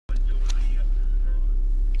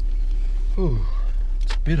Ooh,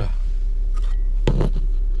 it's bitter. About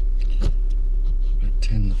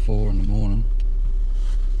 10 to 4 in the morning.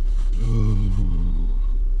 Ooh,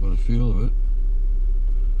 what I feel of it.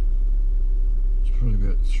 It's probably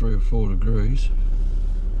about 3 or 4 degrees.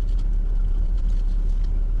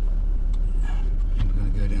 And we're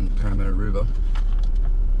going to go down the Parramatta River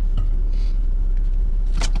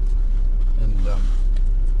and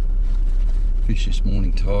fish this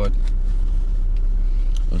morning tide.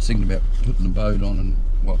 I was thinking about putting the boat on and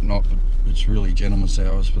whatnot, but it's really gentleman's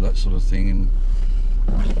hours for that sort of thing, and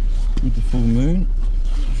with the full moon,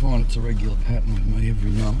 I find it's a regular pattern with me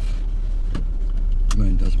every month. The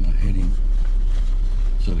moon does my head in,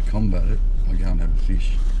 so to combat it, I go and have a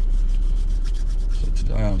fish. So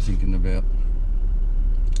today I'm thinking about,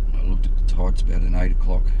 I looked at the tides about an 8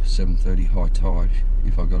 o'clock, 7:30 high tide,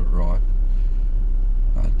 if I got it right,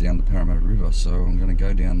 down the Parramatta River. So I'm going to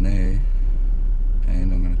go down there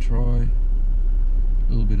and I'm going to try a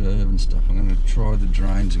little bit of urban stuff. I'm going to try the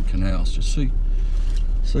drains and canals, just see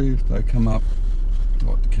if they come up.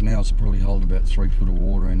 Like the canals will probably hold about 3 foot of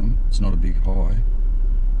water in them. It's not a big high,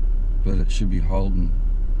 but it should be holding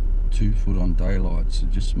 2 foot on daylight. So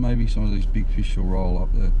just maybe some of these big fish will roll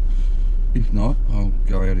up there. If not, I'll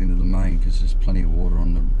go out into the main, because there's plenty of water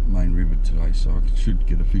on the main river today, so I should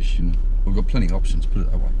get a fish in. I've got plenty of options, put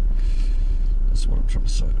it that way. That's what I'm trying to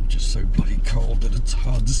say. I'm just so bloody cold that it's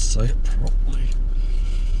hard to say it properly.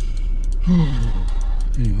 Anyway,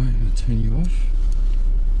 I'm going to turn you off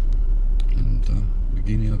and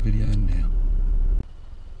begin our video now.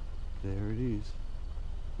 There it is.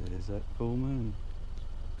 There's that full moon.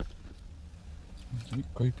 It's a bit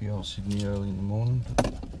creepy, I was Sydney early in the morning.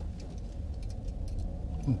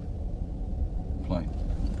 Plane.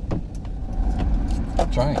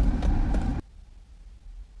 Train.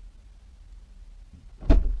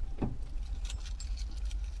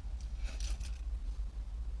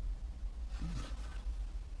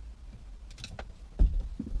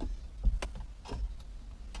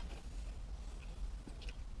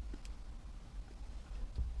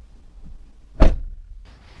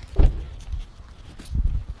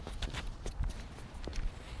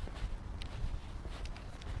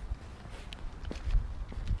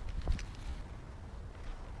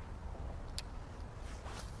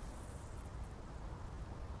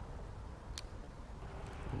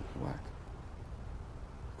 Whack.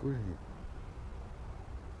 Good.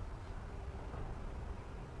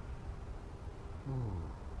 Oh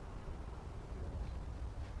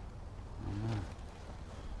no.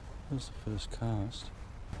 There's the first cast.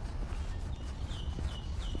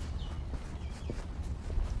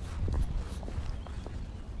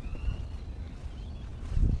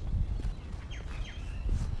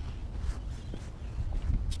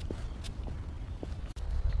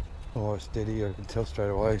 Oh, it's steady, I can tell straight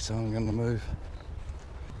away, so I'm going to move.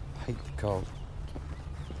 I hate the cold.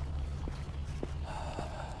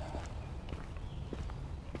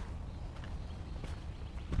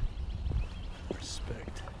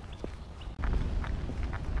 Respect.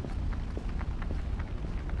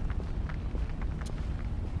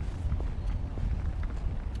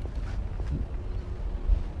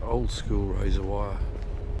 Old school razor wire.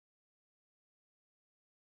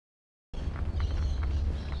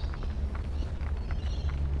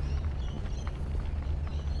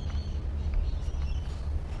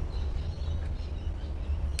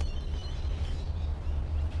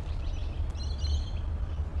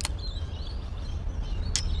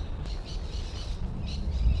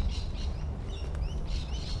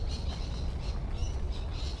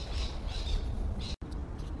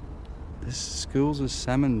 There's schools of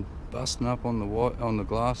salmon busting up on the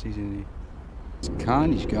glassies in here. There's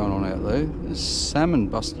carnage going on out there. There's salmon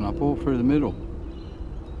busting up all through the middle.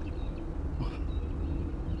 Look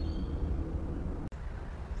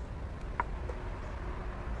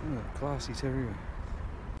at the glassies everywhere.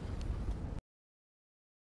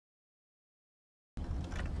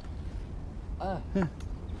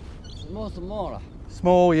 Smaller.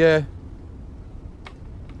 Small, yeah.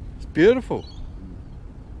 It's beautiful.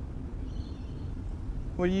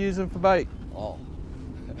 What are you using for bait? Oh.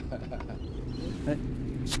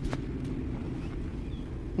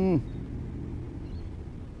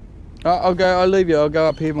 I'll leave you. I'll go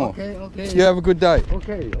up here more. Okay. You have a good day.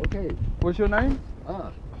 Okay. What's your name?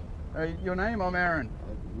 Your name? I'm Aaron.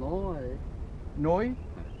 No. Noi?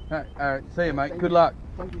 Alright, see you, mate. Good luck.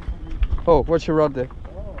 Thank you. Oh, what's your rod there?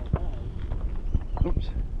 Oops.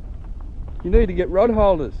 You need to get rod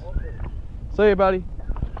holders. Okay. See you, buddy.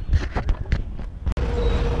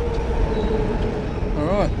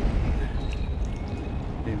 Alright.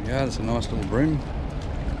 Here we are. There's a nice little bream.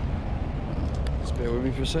 Just bear with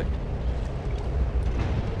me for a sec.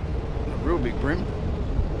 real big bream.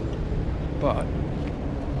 But,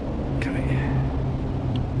 okay,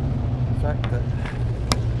 the fact that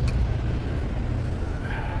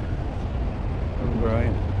where I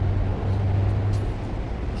am,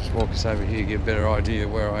 just walk us over here, get a better idea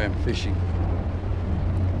where I am fishing.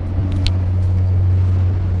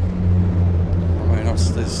 I mean,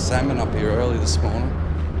 there's salmon up here early this morning.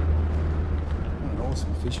 What an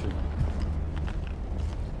awesome fishery.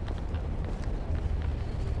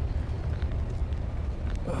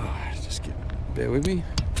 Bear with me.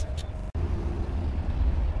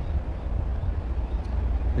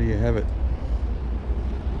 There you have it.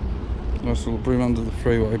 Nice little bream under the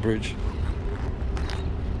freeway bridge.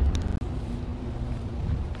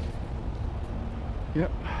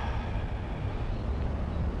 Yep.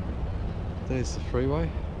 There's the freeway.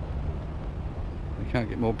 They can't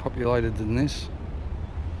get more populated than this.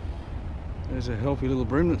 There's a healthy little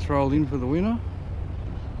bream that's rolled in for the winter.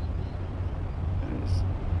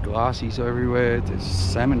 Glassies everywhere, there's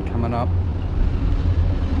salmon coming up.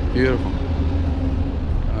 Beautiful.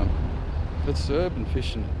 It's urban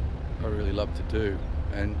fishing I really love to do,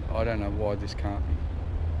 and I don't know why this can't be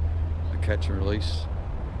a catch and release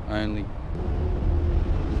only.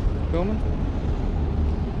 Filming?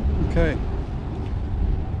 Okay.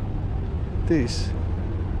 This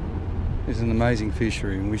is an amazing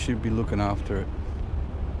fishery and we should be looking after it.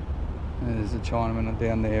 There's a Chinaman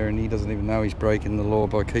down there and he doesn't even know he's breaking the law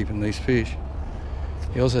by keeping these fish.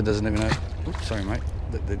 He also doesn't even know, oops, sorry mate,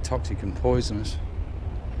 that they're toxic and poisonous.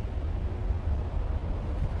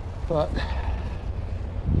 But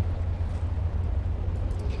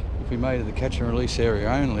if we made it the catch and release area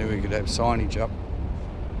only, we could have signage up,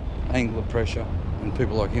 angler pressure, and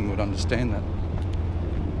people like him would understand that.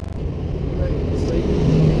 See,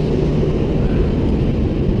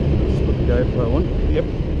 just put the GoPro on. Yep.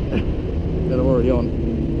 That I'm already on.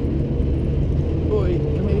 Boy,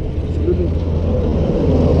 come here. It's a good one.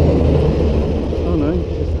 Oh no, it's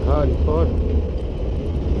just a hardy fighter.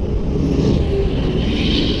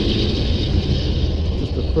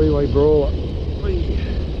 Just a freeway brawler. Whee.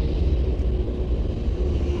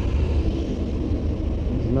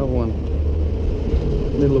 There's another one.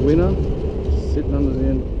 Middle of winter, sitting under the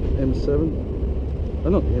M7. Oh,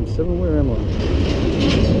 not the M7, where am I?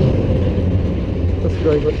 That's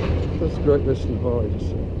great. That's Great Western Highway, just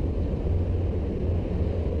see.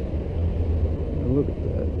 And look at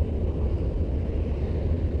that.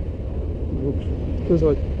 Because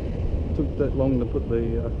I took that long to put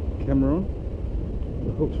the camera on,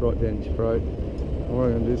 the hook's right down his throat. All I'm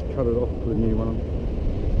going to do is cut it off and put a new one on.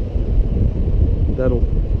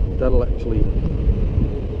 That'll actually...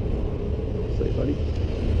 See, buddy.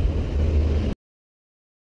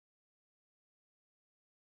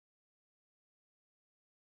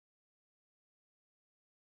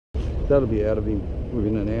 That'll be out of him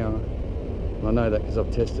within an hour. And I know that because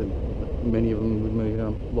I've tested many of them with my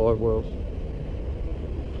live wells.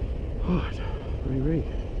 Right, re-rig.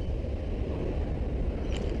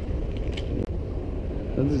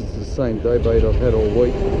 And this is the same day bait I've had all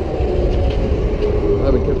week. I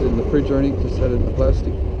haven't kept it in the fridge or anything, just had it in the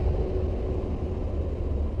plastic.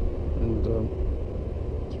 And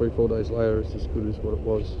 3-4 days later it's as good as what it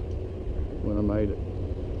was when I made it.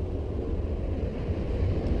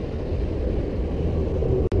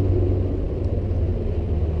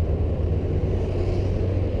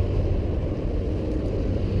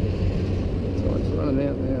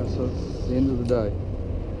 Out now, so it's the end of the day.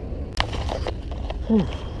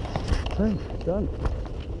 Okay, done.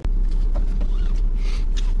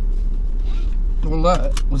 Well,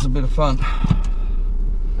 that was a bit of fun.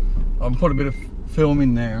 I've put a bit of film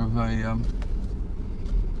in there of a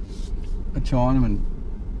Chinaman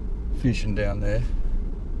fishing down there.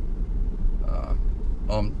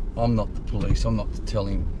 I'm not the police. I'm not to tell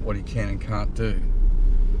him what he can and can't do,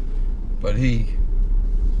 but he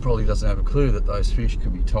probably doesn't have a clue that those fish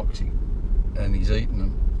could be toxic and he's eating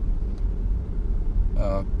them.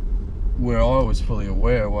 Where I was fully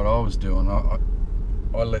aware of what I was doing, I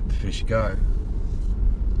let the fish go,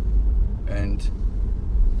 and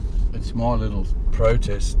it's my little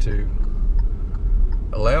protest to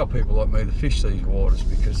allow people like me to fish these waters,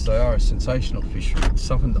 because they are a sensational fishery. It's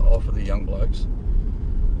something to offer the young blokes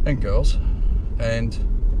and girls, and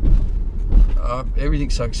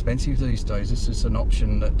everything's so expensive these days. This is an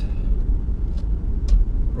option that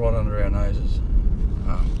right under our noses.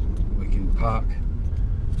 We can park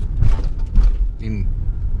in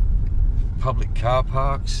public car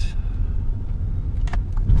parks.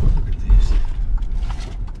 Look at this.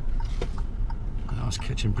 I was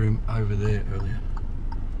catching bream over there earlier.